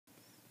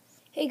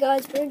Hey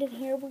guys, Brandon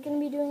here. We're going to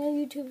be doing a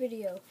YouTube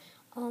video.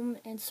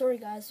 And sorry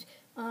guys,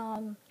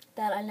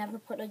 that I never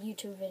put a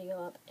YouTube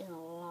video up in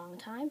a long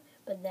time.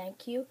 But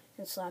thank you,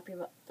 and slap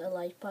the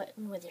like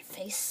button with your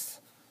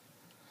face.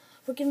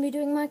 We're going to be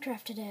doing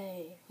Minecraft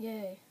today.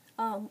 Yay.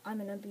 I'm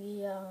going to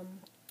be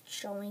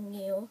showing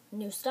you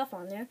new stuff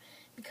on there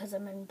because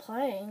I've been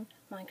playing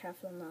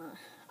Minecraft on the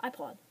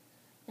iPod.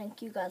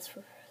 Thank you guys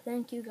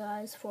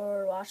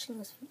for watching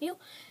this video,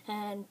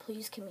 and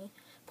please can we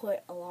put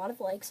a lot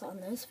of likes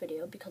on this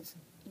video because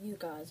you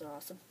guys are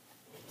awesome.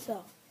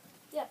 So,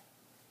 yeah.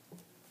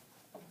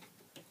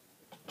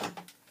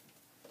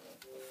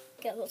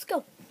 Okay, let's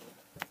go.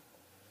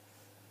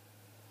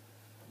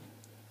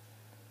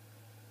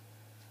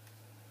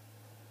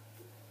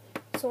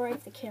 Sorry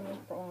if the camera's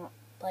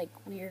like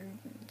weird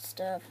and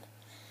stuff.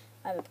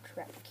 I have a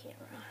crap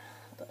camera,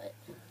 but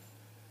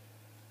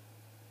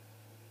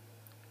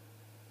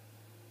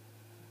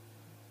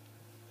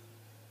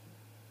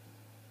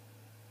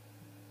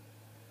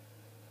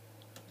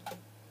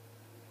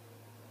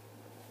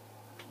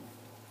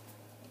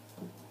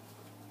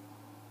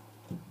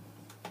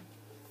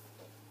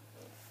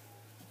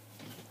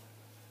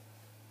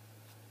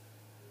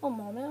one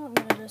moment, I'm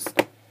gonna just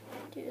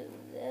do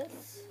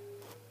this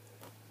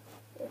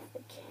with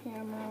the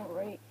camera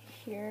right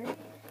here.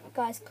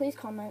 Guys, please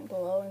comment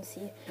below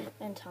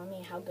and tell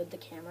me how good the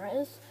camera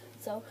is.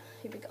 So,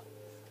 here we go.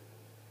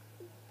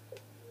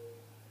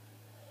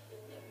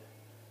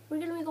 We're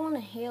gonna be going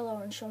to Halo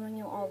and showing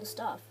you all the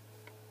stuff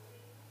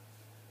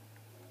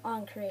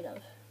on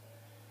creative.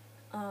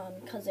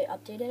 Because they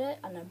updated it,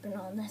 and I've been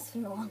on this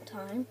in a long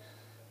time.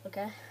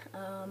 Okay,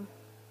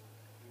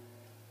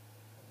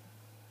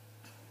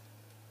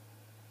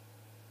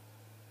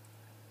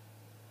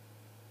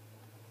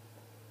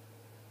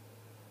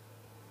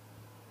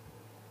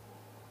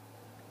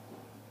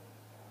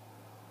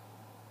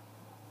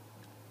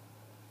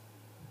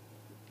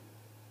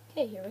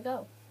 okay, here we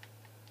go.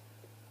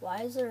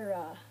 Why is there,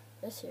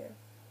 this here?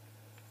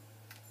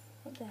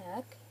 What the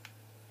heck?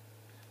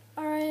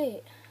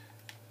 Alright.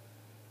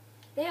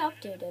 They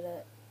updated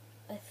it,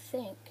 I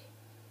think.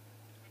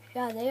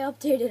 Yeah, they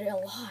updated it a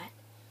lot.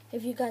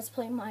 If you guys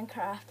play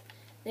Minecraft,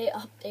 they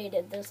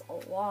updated this a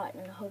lot,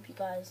 and I hope you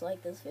guys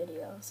like this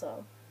video.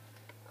 So,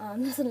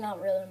 this is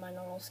not really my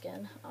normal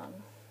skin.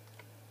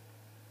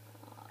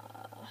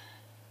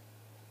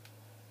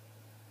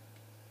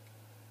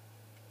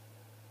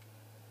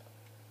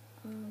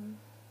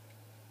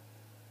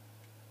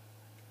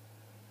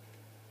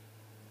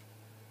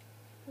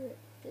 Where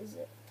is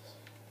it?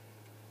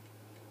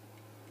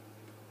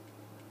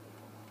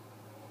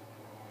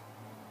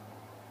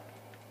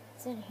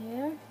 It's in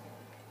here.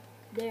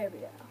 There we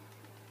go.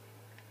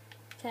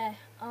 Okay,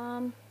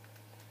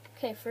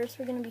 okay, first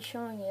we're gonna be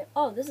showing you.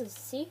 Oh, this is,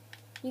 see?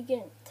 You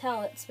can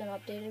tell it's been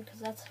updated because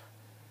that's,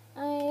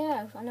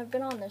 yeah, I've never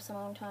been on this in a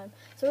long time.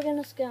 So we're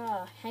just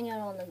gonna hang out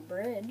on the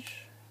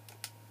bridge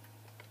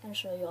and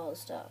show you all the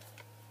stuff.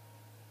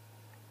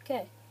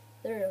 Okay,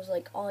 there's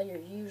like all your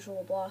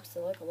usual blocks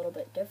that look a little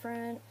bit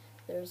different.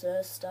 There's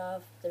this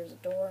stuff, there's a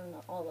door, and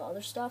all the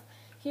other stuff.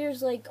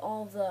 Here's like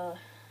all the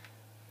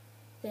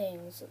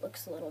things. It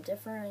looks a little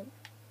different.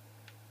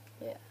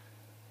 Yeah.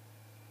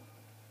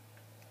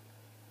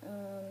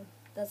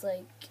 That's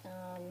like,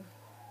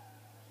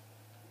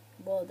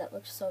 whoa, that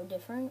looks so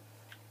different.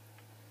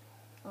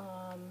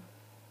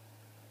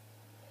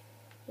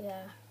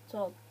 Yeah, it's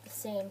all the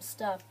same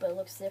stuff, but it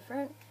looks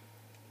different.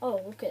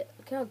 Oh, look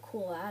how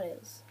cool that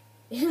is.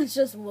 It's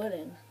just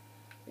wooden.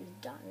 There's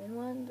a diamond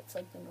one, that's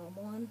like the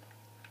normal one.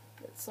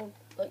 It's so,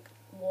 like,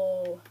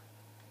 whoa.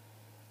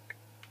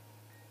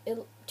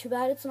 Too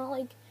bad it's not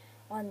like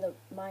on the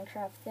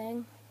Minecraft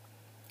thing.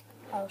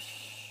 I'll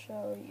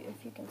show you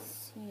if you can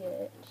see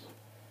it.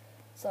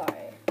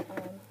 Sorry.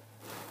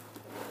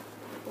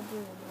 We'll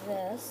do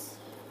this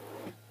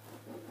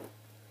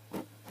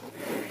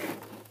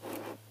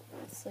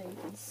so you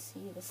can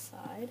see the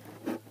side.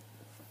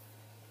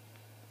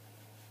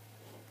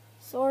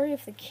 Sorry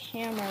if the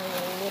camera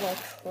is a little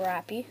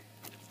crappy.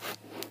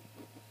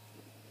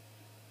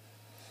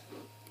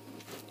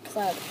 Because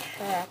I have a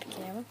crappy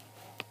camera.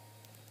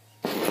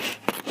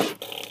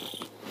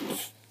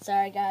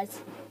 Sorry guys,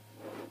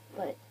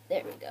 but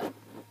there we go.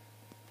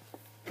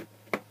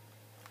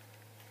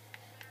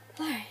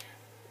 Alright.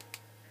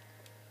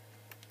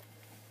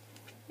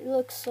 It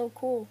looks so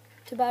cool.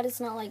 Too bad it's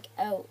not like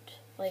out,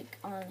 like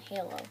on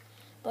Halo.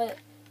 But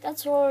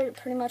that's all,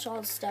 pretty much all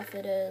the stuff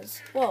it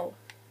is. Whoa.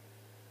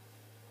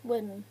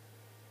 Wooden.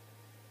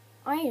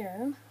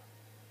 Iron?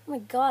 Oh my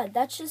god,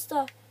 that's just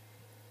a...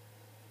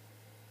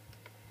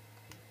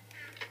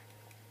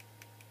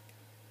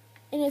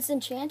 And it's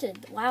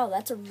enchanted. Wow,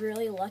 that's a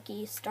really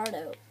lucky start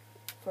out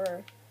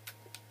for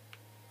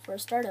a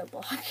start out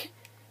block.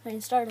 I mean,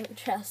 start out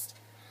chest.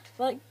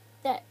 But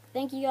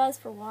thank you guys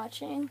for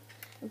watching,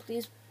 and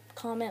please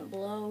comment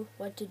below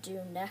what to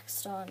do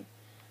next on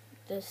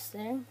this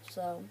thing.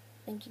 So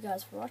thank you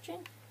guys for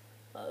watching.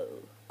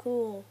 Oh,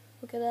 cool.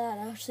 Look at that.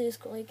 Actually,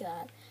 it's like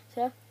that.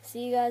 So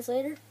see you guys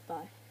later.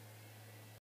 Bye.